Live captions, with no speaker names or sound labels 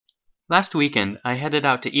Last weekend, I headed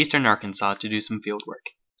out to Eastern Arkansas to do some field work.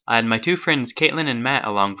 I had my two friends Caitlin and Matt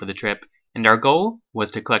along for the trip, and our goal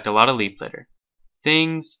was to collect a lot of leaf litter.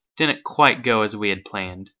 Things didn't quite go as we had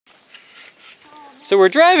planned. So we're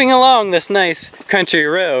driving along this nice country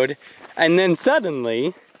road, and then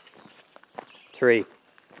suddenly, tree.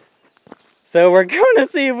 So we're going to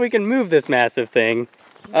see if we can move this massive thing.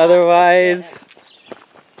 Otherwise,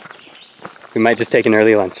 we might just take an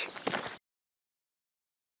early lunch.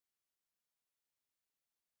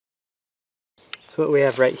 So what we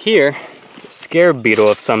have right here is a scarab beetle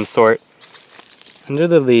of some sort under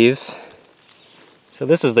the leaves. So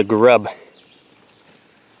this is the grub.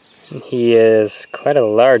 And he is quite a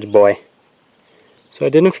large boy. So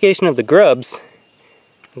identification of the grubs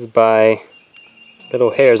is by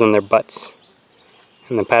little hairs on their butts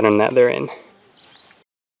and the pattern that they're in.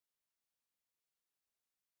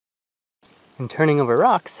 And turning over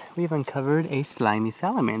rocks, we've uncovered a slimy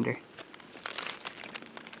salamander.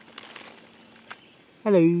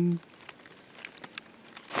 Hello.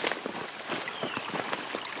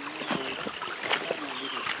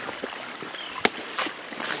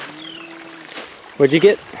 What'd you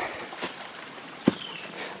get?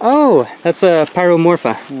 Oh, that's a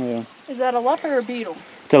Pyromorpha. Oh, yeah. Is that a leopard or a beetle?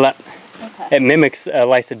 It's a lep. Okay. It mimics a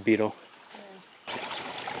lysid beetle. Yeah.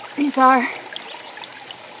 These are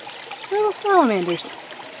little salamanders.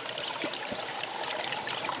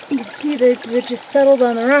 You can see they're just settled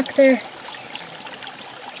on the rock there,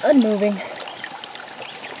 unmoving.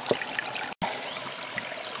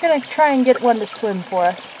 I'm gonna try and get one to swim for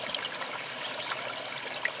us.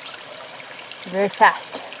 Very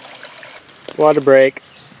fast. Water break.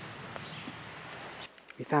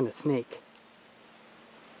 We found a snake.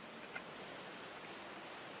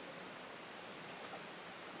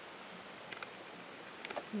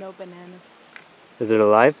 No bananas. Is it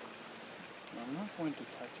alive? I'm not going to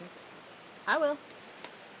touch it. I will.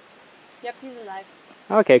 Yep, he's alive.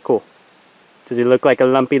 Okay, cool. Does he look like a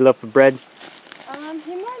lumpy loaf of bread?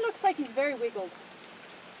 He more looks like he's very wiggled.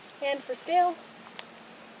 And for scale.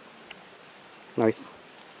 Nice.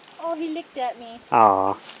 Oh, he licked at me.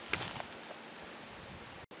 Aww.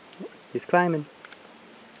 He's climbing.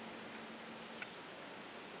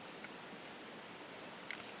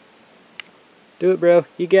 Do it, bro.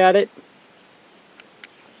 You got it.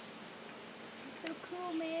 You're so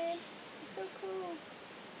cool, man. You're so cool.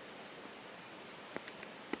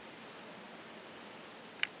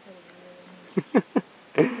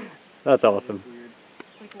 That's awesome.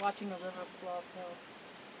 It's like watching a river flow uphill.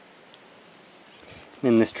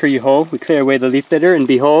 In this tree hole, we clear away the leaf litter, and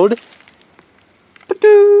behold,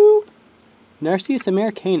 Narceus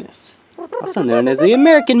americanus, also known as the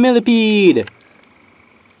American millipede.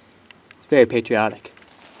 It's very patriotic.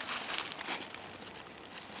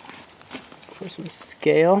 For some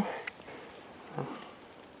scale.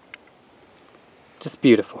 Just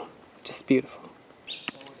beautiful, just beautiful.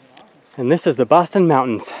 And this is the Boston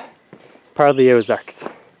Mountains, part of the Ozarks.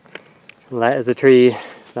 And that is a tree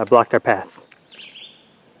that blocked our path.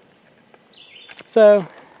 So,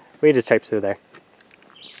 we just traipsed through there.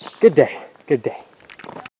 Good day, good day.